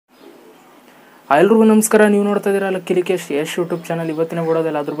ಎಲ್ರಿಗೂ ನಮಸ್ಕಾರ. ನೀವು ನೋಡ್ತಾ ಇದ್ದೀರಾ ಲಕ್ಕೇಶ್ ಯಶ್ ಯೂಟ್ಯೂಬ್ ಚಾನಲ್. ಇವತ್ತಿನ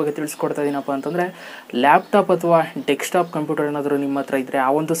ವಿಡಿಯೋದಲ್ಲಿ ಅದ್ರ ಬಗ್ಗೆ ತಿಳಿಸ್ಕೊಡ್ತಾ ಇದ್ದೀನಪ್ಪ ಅಂತಂದರೆ, ಲ್ಯಾಪ್ಟಾಪ್ ಅಥವಾ ಡೆಸ್ಕ್ಟಾಪ್ ಕಂಪ್ಯೂಟರ್ ಏನಾದರೂ ನಿಮ್ಮ ಹತ್ರ ಇದ್ದರೆ ಆ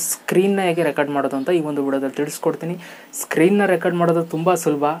ಒಂದು ಸ್ಕ್ರೀನ್ನ ಹೇಗೆ ರೆಕಾರ್ಡ್ ಮಾಡೋದು ಅಂತ ಈ ಒಂದು ವಿಡಿಯೋದಲ್ಲಿ ತಿಳಿಸ್ಕೊಡ್ತೀನಿ. ಸ್ಕ್ರೀನ್ನ ರೆಕಾರ್ಡ್ ಮಾಡೋದು ತುಂಬ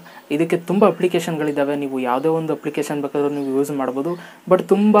ಸುಲಭ. ಇದಕ್ಕೆ ತುಂಬ ಅಪ್ಲಿಕೇಶನ್ಗಳಿದ್ದಾವೆ. ನೀವು ಯಾವುದೇ ಒಂದು ಅಪ್ಲಿಕೇಶನ್ ಬೇಕಾದರೂ ನೀವು ಯೂಸ್ ಮಾಡ್ಬೋದು. ಬಟ್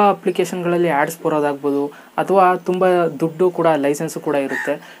ತುಂಬ ಅಪ್ಲಿಕೇಶನ್ಗಳಲ್ಲಿ ಆ್ಯಡ್ಸ್ ಬರೋದಾಗ್ಬೋದು ಅಥವಾ ತುಂಬ ದುಡ್ಡು ಕೂಡ ಲೈಸೆನ್ಸು ಕೂಡ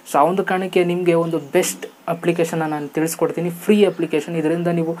ಇರುತ್ತೆ. ಸೊ ಆ ಒಂದು ಕಾರಣಕ್ಕೆ ನಿಮಗೆ ಒಂದು ಬೆಸ್ಟ್ ಅಪ್ಲಿಕೇಶನ್ನ ನಾನು ತಿಳಿಸ್ಕೊಡ್ತೀನಿ. Free application. ಇದರಿಂದ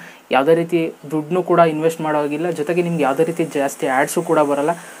ನೀವು ಯಾವುದೇ ರೀತಿ ದುಡ್ಡನ್ನು ಕೂಡ ಇನ್ವೆಸ್ಟ್ ಮಾಡೋ ಹಾಗಿಲ್ಲ. ಜೊತೆಗೆ ನಿಮ್ಗೆ ಯಾವುದೇ ರೀತಿ ಜಾಸ್ತಿ ಆ್ಯಡ್ಸು ಕೂಡ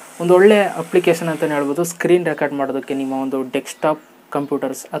ಬರೋಲ್ಲ. ಒಂದು ಒಳ್ಳೆ ಅಪ್ಲಿಕೇಶನ್ ಅಂತಲೇ ಹೇಳ್ಬೋದು ಸ್ಕ್ರೀನ್ ರೆಕಾರ್ಡ್ ಮಾಡೋದಕ್ಕೆ ನಿಮ್ಮ ಒಂದು ಡೆಸ್ಕ್ಟಾಪ್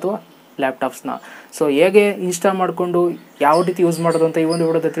ಕಂಪ್ಯೂಟರ್ಸ್ ಅಥವಾ ಲ್ಯಾಪ್ಟಾಪ್ಸ್ನ. ಸೊ ಹೇಗೆ ಇನ್ಸ್ಟಾಲ್ ಮಾಡಿಕೊಂಡು ಯಾವ ರೀತಿ ಯೂಸ್ ಮಾಡೋದು ಅಂತ ಈ ಒಂದು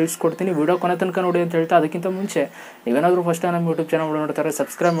ವಿಡಿಯೋದಲ್ಲಿ ತಿಳಿಸ್ಕೊಡ್ತೀನಿ. ವಿಡಿಯೋ ಕೊನೆ ತನಕ ನೋಡಿ ಅಂತ ಹೇಳ್ತಾ, ಅದಕ್ಕಿಂತ ಮುಂಚೆ ನೀವೇನಾದರೂ ಫಸ್ಟ್ ನಮ್ಮ ಯೂಟ್ಯೂಬ್ ಚಾನಲ್ ನೋಡ್ತಾರೆ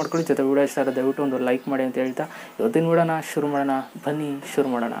ಸಬ್ಸ್ಕ್ರೈಬ್ ಮಾಡ್ಕೊಳ್ಳಿ. ಜೊತೆ ವಿಡಿಯೋ ಇಷ್ಟ ಆದರೆ ದಯವಿಟ್ಟು ಒಂದು ಲೈಕ್ ಮಾಡಿ ಅಂತ ಹೇಳ್ತಾ ಇವತ್ತಿನ ವಿಡಿಯೋನ ಶುರು ಮಾಡೋಣ. ಬನ್ನಿ ಶುರು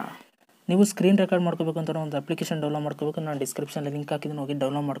ಮಾಡೋಣ. ನೀವು ಸ್ಕ್ರೀನ್ ರೆಕಾರ್ಡ್ ಮಾಡ್ಕೋಬೇಕು ಅಂತ ಒಂದು ಅಪ್ಲಿಕೇಶನ್ ಡೌನ್ಲೋಡ್ ಮಾಡ್ಕೋಬೇಕು. ನಾನು ಡಿಸ್ಕ್ರಿಪ್ಷನಲ್ಲಿ ಲಿಂಕ್ ಹಾಕಿದ್ದೀನಿ, ಹೋಗಿ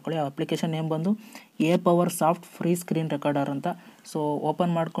ಡೌನ್ಲೋಡ್ ಮಾಡ್ಕೊಳ್ಳಿ. ಆ ಅಪ್ಲಿಕೇಶನ್ ನೇಮ್ ಬಂದು power soft free screen recorder ಅಂತ. ಸೊ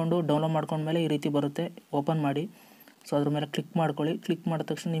ಓಪನ್ ಮಾಡಿಕೊಂಡು ಡೌನ್ಲೋಡ್ ಮಾಡ್ಕೊಂಡ್ಮೇಲೆ ಈ ರೀತಿ ಬರುತ್ತೆ. ಓಪನ್ ಮಾಡಿ. ಸೊ ಅದ್ರ ಮೇಲೆ ಕ್ಲಿಕ್ ಮಾಡ್ಕೊಳ್ಳಿ. ಕ್ಲಿಕ್ ಮಾಡಿದ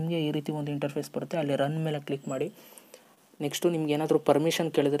ತಕ್ಷಣ ನಿಮಗೆ ಈ ರೀತಿ ಒಂದು ಇಂಟರ್ಫೇಸ್ ಬರುತ್ತೆ. ಅಲ್ಲಿ ರನ್ ಮೇಲೆ ಕ್ಲಿಕ್ ಮಾಡಿ. ನೆಕ್ಸ್ಟು ನಿಮ್ಗೆ ಏನಾದರೂ ಪರ್ಮಿಷನ್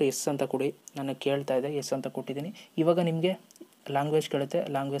ಕೇಳಿದರೆ ಎಸ್ ಅಂತ ಕೊಡಿ. ನನಗೆ ಕೇಳ್ತಾ ಇದೆ, ಎಸ್ ಅಂತ ಕೊಟ್ಟಿದ್ದೀನಿ. ಇವಾಗ ನಿಮಗೆ ಲ್ಯಾಂಗ್ವೇಜ್ ಕೇಳುತ್ತೆ.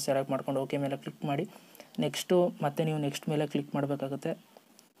 ಲ್ಯಾಂಗ್ವೇಜ್ ಸೆಲೆಕ್ಟ್ ಮಾಡ್ಕೊಂಡು ಓಕೆ ಮೇಲೆ ಕ್ಲಿಕ್ ಮಾಡಿ. ನೆಕ್ಸ್ಟು ಮತ್ತೆ ನೀವು ನೆಕ್ಸ್ಟ್ ಮೇಲೆ ಕ್ಲಿಕ್ ಮಾಡಬೇಕಾಗುತ್ತೆ.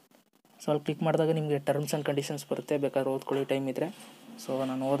 ಸೊ ಅಲ್ಲಿ ಕ್ಲಿಕ್ ಮಾಡಿದಾಗ ನಿಮಗೆ ಟರ್ಮ್ಸ್ ಆ್ಯಂಡ್ ಕಂಡೀಷನ್ಸ್ ಬರುತ್ತೆ. ಬೇಕಾದ್ರೆ ಓದ್ಕೊಳ್ಳಿ ಟೈಮ್ ಇದ್ದರೆ. ಸೊ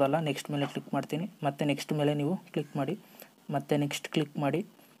ನಾನು ಓದಲ್ಲ. ನೆಕ್ಸ್ಟ್ ಮೇಲೆ ಕ್ಲಿಕ್ ಮಾಡ್ತೀನಿ. ಮತ್ತೆ ನೆಕ್ಸ್ಟ್ ಮೇಲೆ ನೀವು ಕ್ಲಿಕ್ ಮಾಡಿ. ಮತ್ತೆ ನೆಕ್ಸ್ಟ್ ಕ್ಲಿಕ್ ಮಾಡಿ.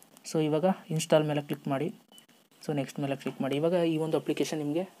 ಸೊ ಇವಾಗ ಇನ್ಸ್ಟಾಲ್ ಮೇಲೆ ಕ್ಲಿಕ್ ಮಾಡಿ. ಸೊ ನೆಕ್ಸ್ಟ್ ಮೇಲೆ ಕ್ಲಿಕ್ ಮಾಡಿ. ಇವಾಗ ಈ ಒಂದು ಅಪ್ಲಿಕೇಶನ್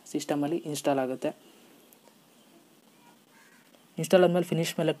ನಿಮಗೆ ಸಿಸ್ಟಮಲ್ಲಿ ಇನ್ಸ್ಟಾಲ್ ಆಗುತ್ತೆ. ಇನ್ಸ್ಟಾಲ್ ಆದಮೇಲೆ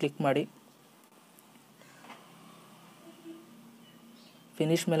ಫಿನಿಶ್ ಮೇಲೆ ಕ್ಲಿಕ್ ಮಾಡಿ.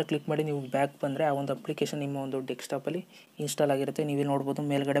 ಫಿನಿಶ್ ಮೇಲೆ ಕ್ಲಿಕ್ ಮಾಡಿ ನೀವು ಬ್ಯಾಕ್ ಬಂದರೆ ಆ ಒಂದು ಅಪ್ಲಿಕೇಶನ್ ನಿಮ್ಮ ಒಂದು ಡೆಸ್ಕ್ಟಾಪಲ್ಲಿ ಇನ್ಸ್ಟಾಲ್ ಆಗಿರುತ್ತೆ. ನೀವೇ ನೋಡ್ಬೋದು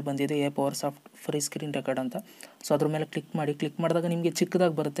ಮೇಲ್ಗಡೆ ಬಂದಿದೆ power soft free screen record ಅಂತ. ಸೊ ಅದ್ರ ಮೇಲೆ ಕ್ಲಿಕ್ ಮಾಡಿ. ಕ್ಲಿಕ್ ಮಾಡಿದಾಗ ನಿಮಗೆ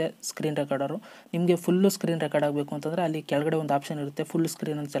ಚಿಕ್ಕದಾಗಿ ಬರುತ್ತೆ ಸ್ಕ್ರೀನ್ ರೆಕಾರ್ಡರು. ನಿಮಗೆ ಫುಲ್ಲು ಸ್ಕ್ರೀನ್ ರೆಕಾರ್ಡ್ ಆಗಬೇಕು ಅಂತಂದರೆ ಅಲ್ಲಿ ಕೆಳಗಡೆ ಒಂದು ಆಪ್ಷನ್ ಇರುತ್ತೆ, ಫುಲ್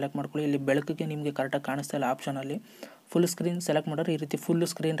ಸ್ಕ್ರೀನನ್ನು ಸೆಲೆಕ್ಟ್ ಮಾಡ್ಕೊಳ್ಳಿ. ಇಲ್ಲಿ ಬೆಳಕಿಗೆ ನಿಮಗೆ ಕರೆಕ್ಟಾಗಿ ಕಾಣಿಸ್ತಾ ಇಲ್ಲ ಆಪ್ಷನಲ್ಲಿ. ಫುಲ್ ಸ್ಕ್ರೀನ್ ಸೆಲೆಕ್ಟ್ ಮಾಡಿದ್ರೆ ಈ ರೀತಿ ಫುಲ್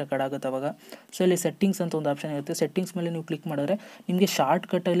ಸ್ಕ್ರೀನ್ ರೆಕಾರ್ಡ್ ಆಗುತ್ತೆ ಅವಾಗ. ಸೊ ಇಲ್ಲಿ ಸೆಟ್ಟಿಂಗ್ಸ್ ಅಂತ ಒಂದು ಆಪ್ಷನ್ ಇರುತ್ತೆ. ಸೆಟ್ಟಿಂಗ್ಸ್ ಮೇಲೆ ನೀವು ಕ್ಲಿಕ್ ಮಾಡಿದ್ರೆ ನಿಮಗೆ ಶಾರ್ಟ್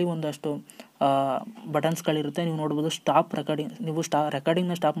ಕಟ್ಟಲ್ಲಿ ಒಂದಷ್ಟು ಬಟನ್ಸ್ಗಳಿರುತ್ತೆ. ನೀವು ನೋಡ್ಬೋದು ಸ್ಟಾಪ್ ರೆಕಾರ್ಡಿಂಗ್. ನೀವು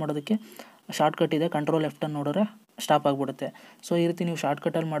ರೆಕಾರ್ಡಿಂಗ್ನ ಸ್ಟಾಪ್ ಮಾಡೋದಕ್ಕೆ ಶಾರ್ಟ್ ಕಟ್ ಇದೆ. ಕಂಟ್ರೋಲ್ F10 ನೋಡಿದ್ರೆ ಸ್ಟಾಪ್ ಆಗಿಬಿಡುತ್ತೆ. ಸೊ ಈ ರೀತಿ ನೀವು ಶಾರ್ಟ್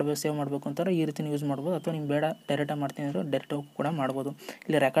ಕಟ್ಟಲ್ಲಿ ಮಾಡಬೇಕು, ಸೇವ್ ಮಾಡಬೇಕು ಅಂತಾರೆ ಈ ರೀತಿ ಯೂಸ್ ಮಾಡ್ಬೋದು. ಅಥವಾ ನೀವು ಬೇಡ ಡೈರೆಕ್ಟಾಗಿ ಮಾಡ್ತೀನಿ ಅಂದರೆ ಡೈರೆಕ್ಟಾಗಿ ಕೂಡ ಮಾಡ್ಬೋದು.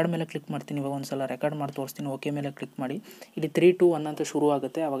 ಇಲ್ಲಿ ರೆಕಾರ್ಡ್ ಮೇಲೆ ಕ್ಲಿಕ್ ಮಾಡ್ತೀನಿ. ಇವಾಗ ಒಂದು ಸಲ ರೆಕಾರ್ಡ್ ಮಾಡಿ ತೋರಿಸ್ತೀನಿ. ಓಕೆ ಮೇಲೆ ಕ್ಲಿಕ್ ಮಾಡಿ. ಇಲ್ಲಿ 3, 2, 1 ಅಂತ ಶುರು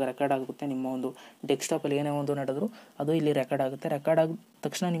ಆಗುತ್ತೆ. ಆವಾಗ ರೆಕಾರ್ಡ್ ಆಗುತ್ತೆ. ನಿಮ್ಮ ಒಂದು ಡೆಸ್ಕ್ಟಾಪಲ್ಲಿ ಏನೇ ಒಂದು ನಡೆದ್ರು ಅದು ಇಲ್ಲಿ ರೆಕಾರ್ಡ್ ಆಗುತ್ತೆ. ರೆಕಾರ್ಡ್ ಆದ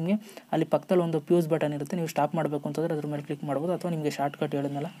ತಕ್ಷಣ ನಿಮಗೆ ಅಲ್ಲಿ ಪಕ್ಕದಲ್ಲಿ ಒಂದು ಫ್ಯೂಸ್ ಬಟನ್ ಇರುತ್ತೆ. ನೀವು ಸ್ಟಾಪ್ ಮಾಡಬೇಕು ಅಂತಂದರೆ ಅದ್ರ ಮೇಲೆ ಕ್ಲಿಕ್ ಮಾಡ್ಬೋದು. ಅಥವಾ ನಿಮಗೆ ಶಾರ್ಟ್ ಕಟ್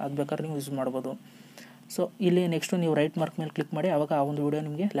ಹೇಳಿದ್ನಲ್ಲ ಅದು ಬೇಕಾದ್ರೆ ನೀವು ಯೂಸ್ ಮಾಡ್ಬೋದು. ಸೊ ಇಲ್ಲಿ ನೆಕ್ಸ್ಟು ನೀವು ರೈಟ್ ಮಾರ್ಕ್ ಮೇಲೆ ಕ್ಲಿಕ್ ಮಾಡಿ. ಆವಾಗ ಆ ಒಂದು ವಿಡಿಯೋ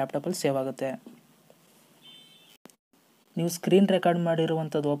ನಿಮಗೆ ಲ್ಯಾಪ್ಟಾಪಲ್ಲಿ ಸೇವ್ ಆಗುತ್ತೆ. ನೀವು ಸ್ಕ್ರೀನ್ ರೆಕಾರ್ಡ್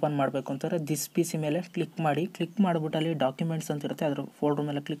ಮಾಡಿರುವಂಥದ್ದು ಓಪನ್ ಮಾಡಬೇಕು ಅಂತಾರೆ ದಿಸ್ PC ಮೇಲೆ ಕ್ಲಿಕ್ ಮಾಡಿ. ಕ್ಲಿಕ್ ಮಾಡಿಬಿಟ್ಟು ಅಲ್ಲಿ ಡಾಕ್ಯುಮೆಂಟ್ಸ್ ಅಂತ ಇರುತ್ತೆ, ಅದ್ರ ಫೋಲ್ಡ್ರ್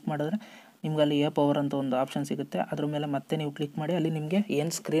ಮೇಲೆ ಕ್ಲಿಕ್ ಮಾಡಿದ್ರೆ ನಿಮ್ಗೆ ಅಲ್ಲಿ ಪವರ್ ಅಂತ ಒಂದು ಆಪ್ಷನ್ ಸಿಗುತ್ತೆ. ಅದ್ರ ಮೇಲೆ ಮತ್ತೆ ನೀವು ಕ್ಲಿಕ್ ಮಾಡಿ. ಅಲ್ಲಿ ನಿಮಗೆ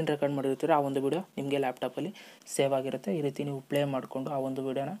ಏನು ಸ್ಕ್ರೀನ್ ರೆಕಾರ್ಡ್ ಮಾಡಿರ್ತೀರೋ ಆ ಒಂದು ವಿಡಿಯೋ ನಿಮಗೆ ಲ್ಯಾಪ್ಟಾಪಲ್ಲಿ ಸೇವ್ ಆಗಿರುತ್ತೆ. ಈ ರೀತಿ ನೀವು ಪ್ಲೇ ಮಾಡಿಕೊಂಡು ಆ ಒಂದು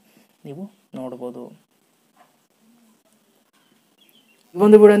ವಿಡಿಯೋನ ನೀವು ನೋಡ್ಬೋದು. ಈ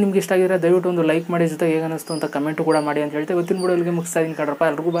ಒಂದು ವಿಡಿಯೋ ನಿಮ್ಗೆ ಇಷ್ಟ ಆಗಿದ್ರೆ ದಯವಿಟ್ಟು ಒಂದು ಲೈಕ್ ಮಾಡಿ. ಜೊತೆ ಹೇಗೆ ಅನ್ನಿಸ್ತು ಅಂತ ಕಮೆಂಟು ಕೂಡ ಮಾಡಿ ಅಂತ ಹೇಳ್ತೇವೆ. ಇವತ್ತಿನ ವಿಡಿಯೋಗೆ ಮುಗಿಸ್ತಾ ಇದ್ದೀನಿ ಕಡ್ರಪ್ಪ.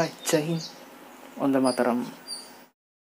 ಎಲ್ರಿಗೂ ಬಾಯ್. ಜೈ ಹಿಂದ್. ಒಂದೇ ಮಾತರಂ.